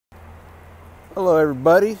Hello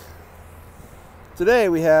everybody. Today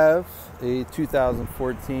we have a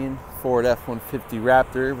 2014 Ford F-150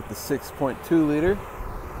 Raptor with the 6.2 liter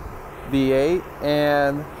V8,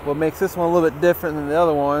 and what makes this one a little bit different than the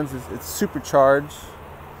other ones is it's supercharged.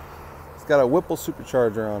 It's got a Whipple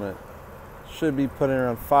supercharger on it. Should be putting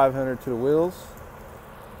around 500 to the wheels.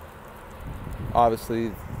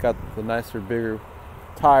 Obviously got the nicer, bigger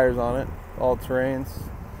tires on it, all terrains.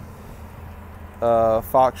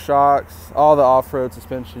 Fox shocks, all the off-road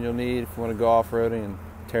suspension you'll need if you want to go off-roading and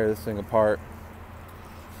tear this thing apart.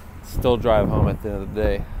 Still drive home at the end of the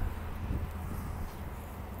day.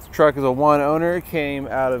 This truck is a one owner, came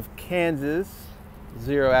out of Kansas,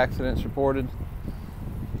 0 accidents reported.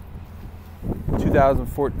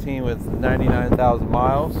 2014 with 99,000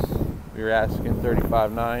 miles. We were asking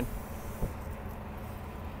 $35,900.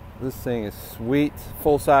 This thing is sweet,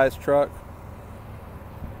 full-size truck.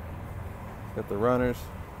 Got the runners.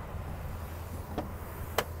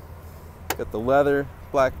 Got the leather,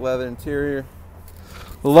 black leather interior.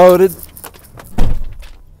 Loaded.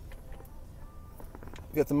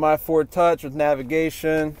 Got the My Ford Touch with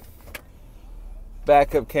navigation,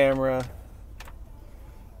 backup camera.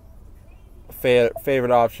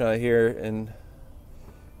 Favorite option out here in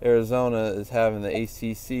Arizona is having the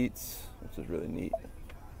AC seats, which is really neat.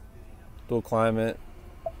 Dual climate.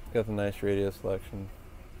 Got the nice radio selection.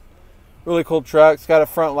 Really cool truck. It's got a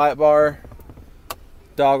front light bar,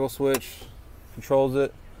 toggle switch, controls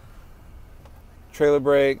it, trailer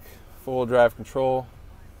brake, full drive control.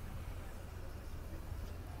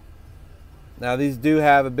 Now these do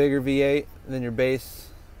have a bigger V8 than your base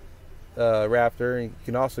Raptor. You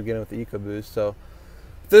can also get it with the EcoBoost. So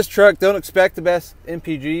with this truck, don't expect the best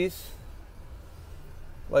MPGs.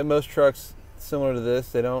 Like most trucks similar to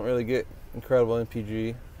this, they don't really get incredible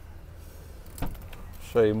MPG.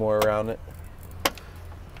 Show you more around it.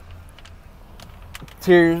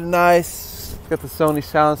 Interior's nice. Got the Sony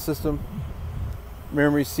sound system,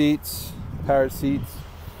 memory seats, powered seats.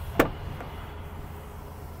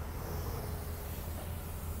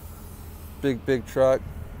 Big truck.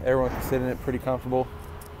 Everyone can sit in it pretty comfortable.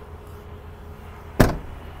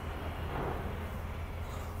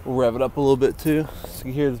 We'll rev it up a little bit too, so you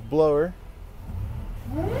can hear this blower.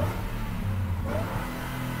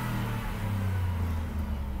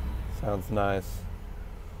 Sounds nice.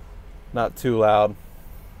 Not too loud.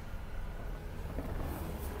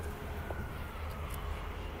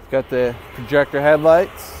 Got the projector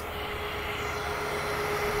headlights.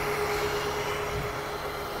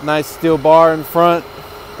 Nice steel bar in front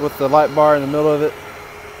with the light bar in the middle of it.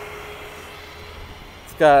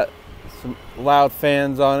 It's got some loud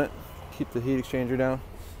fans on it. Keep the heat exchanger down.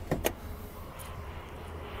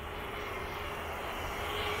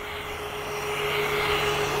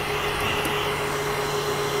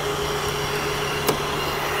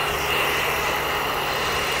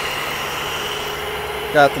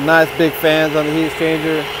 Got the nice big fans on the heat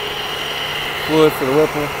exchanger, fluid for the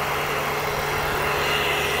Whipple.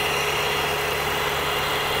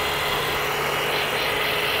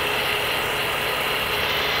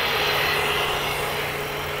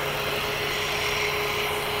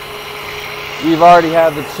 We've already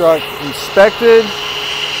had the truck inspected,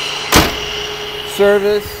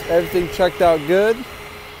 serviced, everything checked out good.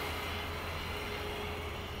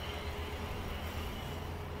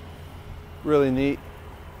 Really neat.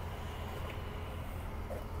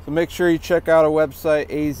 So make sure you check out our website,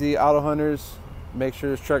 AZ Auto Hunters. Make sure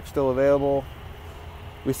this truck's still available.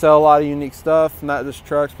 We sell a lot of unique stuff, not just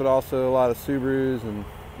trucks, but also a lot of Subarus and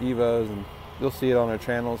Evos, and you'll see it on our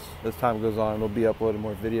channels as time goes on. We'll be uploading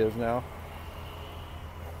more videos now.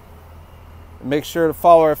 And make sure to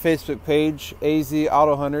follow our Facebook page, AZ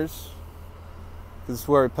Auto Hunters. This is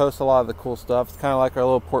where we post a lot of the cool stuff. It's kind of like our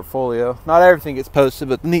little portfolio. Not everything gets posted,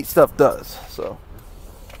 but the neat stuff does. So,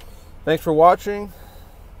 thanks for watching.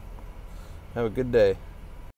 Have a good day.